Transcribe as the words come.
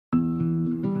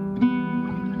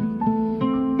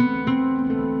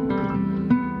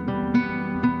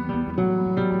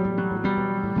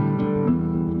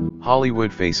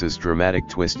Hollywood faces dramatic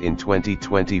twist in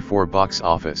 2024 box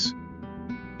office.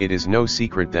 It is no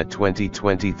secret that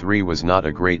 2023 was not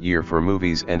a great year for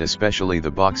movies and especially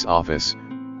the box office,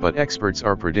 but experts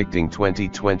are predicting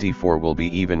 2024 will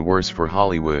be even worse for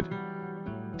Hollywood.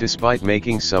 Despite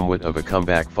making somewhat of a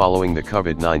comeback following the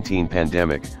COVID-19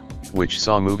 pandemic, which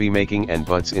saw movie making and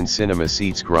butts in cinema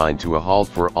seats grind to a halt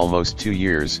for almost 2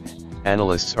 years,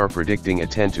 analysts are predicting a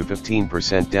 10 to 15%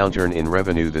 downturn in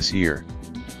revenue this year.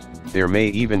 There may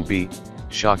even be,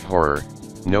 shock horror,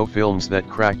 no films that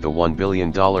crack the $1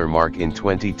 billion mark in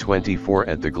 2024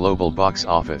 at the global box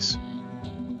office.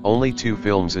 Only 2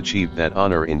 films achieved that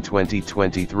honor in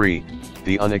 2023,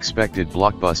 the unexpected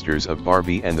blockbusters of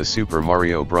Barbie and the Super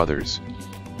Mario Bros.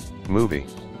 Movie.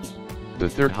 The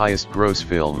third highest gross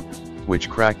film, which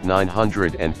cracked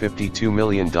 $952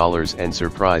 million and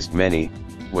surprised many,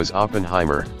 was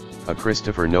Oppenheimer, a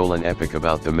Christopher Nolan epic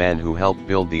about the man who helped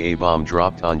build the A-bomb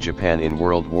dropped on Japan in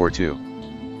World War II.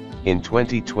 In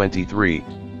 2023,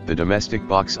 the domestic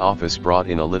box office brought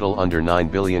in a little under $9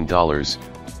 billion,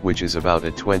 which is about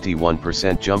a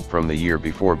 21% jump from the year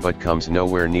before but comes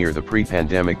nowhere near the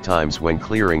pre-pandemic times when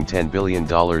clearing $10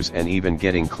 billion and even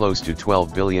getting close to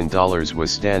 $12 billion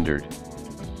was standard.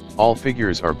 All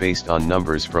figures are based on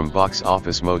numbers from Box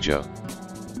Office Mojo.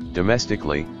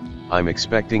 Domestically, I'm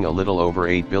expecting a little over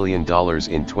 $8 billion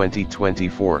in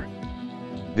 2024.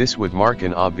 This would mark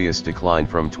an obvious decline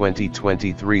from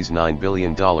 2023's $9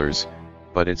 billion,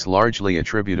 but it's largely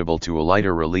attributable to a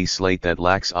lighter release slate that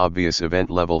lacks obvious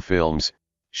event-level films,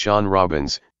 Sean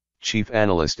Robbins, chief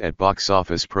analyst at Box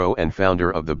Office Pro and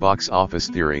founder of the Box Office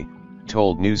Theory,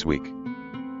 told Newsweek.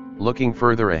 Looking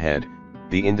further ahead,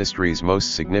 the industry's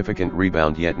most significant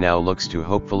rebound yet now looks to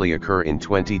hopefully occur in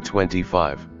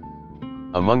 2025.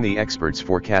 Among the experts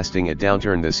forecasting a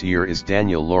downturn this year is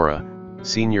Daniel Laura,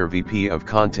 Senior VP of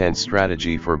Content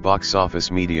Strategy for Box Office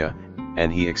Media,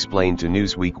 and he explained to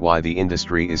Newsweek why the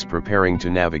industry is preparing to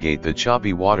navigate the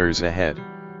choppy waters ahead.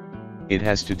 It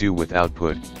has to do with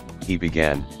output, he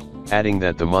began, adding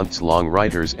that the months-long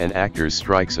writers' and actors'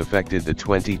 strikes affected the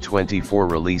 2024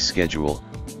 release schedule,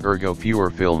 ergo fewer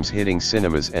films hitting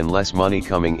cinemas and less money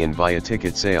coming in via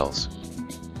ticket sales.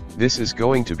 This is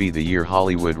going to be the year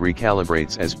Hollywood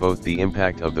recalibrates as both the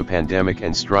impact of the pandemic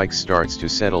and strikes starts to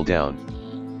settle down.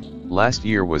 Last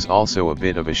year was also a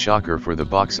bit of a shocker for the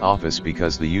box office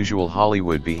because the usual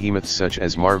Hollywood behemoths such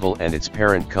as Marvel and its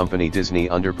parent company Disney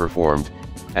underperformed,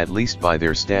 at least by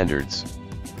their standards.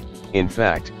 In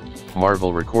fact,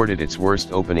 Marvel recorded its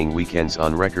worst opening weekends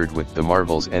on record with The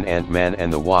Marvels and Ant-Man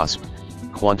and the Wasp,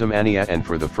 Quantumania, and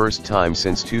for the first time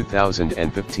since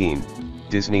 2015,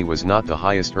 Disney was not the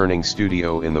highest earning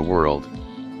studio in the world.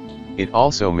 It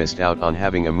also missed out on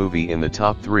having a movie in the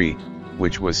top 3,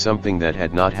 which was something that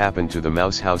had not happened to the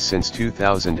Mouse House since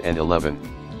 2011.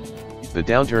 The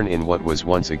downturn in what was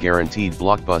once a guaranteed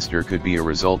blockbuster could be a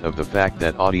result of the fact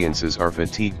that audiences are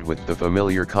fatigued with the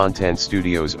familiar content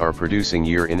studios are producing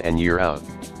year in and year out.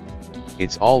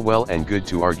 It's all well and good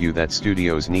to argue that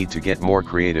studios need to get more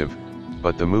creative,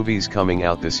 but the movies coming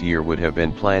out this year would have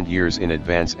been planned years in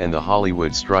advance, and the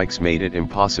Hollywood strikes made it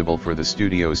impossible for the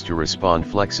studios to respond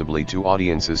flexibly to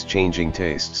audiences' changing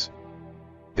tastes.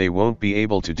 They won't be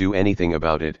able to do anything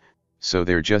about it, so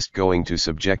they're just going to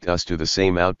subject us to the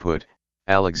same output,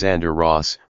 Alexander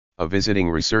Ross, a visiting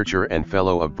researcher and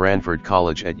fellow of Branford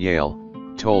College at Yale,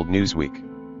 told Newsweek.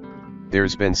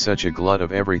 There's been such a glut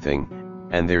of everything,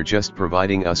 and they're just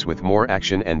providing us with more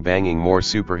action and banging more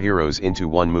superheroes into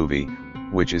one movie,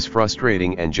 which is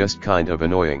frustrating and just kind of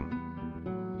annoying.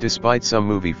 Despite some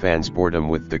movie fans' boredom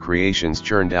with the creations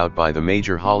churned out by the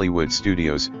major Hollywood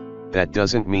studios, that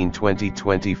doesn't mean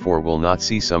 2024 will not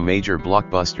see some major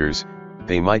blockbusters.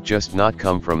 They might just not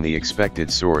come from the expected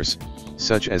source,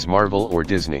 such as Marvel or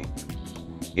Disney.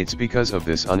 It's because of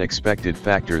this unexpected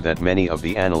factor that many of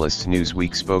the analysts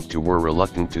Newsweek spoke to were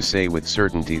reluctant to say with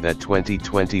certainty that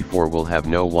 2024 will have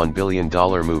no $1 billion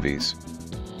movies.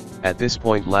 At this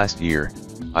point last year,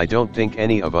 I don't think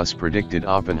any of us predicted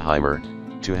Oppenheimer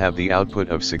to have the output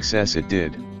of success it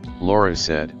did, Laura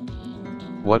said.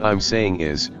 What I'm saying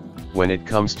is, when it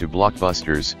comes to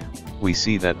blockbusters, we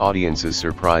see that audiences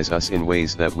surprise us in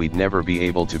ways that we'd never be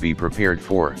able to be prepared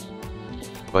for.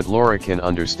 But Laura can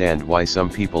understand why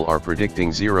some people are predicting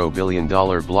 $0 billion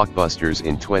blockbusters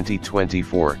in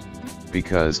 2024,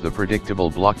 because the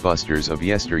predictable blockbusters of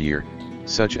yesteryear,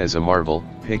 such as a Marvel,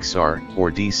 Pixar, or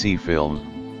DC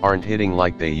film, aren't hitting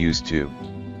like they used to.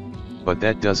 But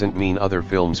that doesn't mean other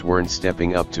films weren't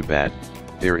stepping up to bat.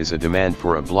 There is a demand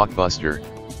for a blockbuster,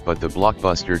 but the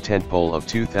blockbuster tentpole of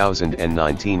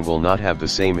 2019 will not have the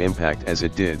same impact as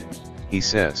it did, he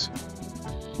says.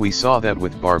 We saw that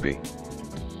with Barbie.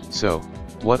 So,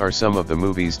 what are some of the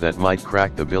movies that might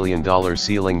crack the billion-dollar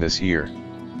ceiling this year?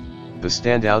 The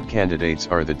standout candidates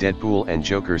are the Deadpool and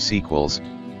Joker sequels,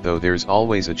 though there's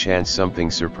always a chance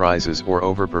something surprises or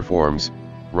overperforms,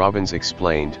 Robbins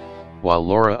explained, while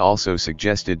Laura also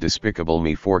suggested Despicable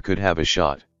Me 4 could have a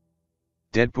shot.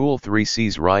 Deadpool 3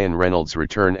 sees Ryan Reynolds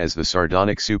return as the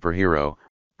sardonic superhero,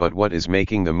 but what is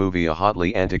making the movie a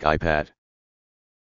hotly anti-iPad?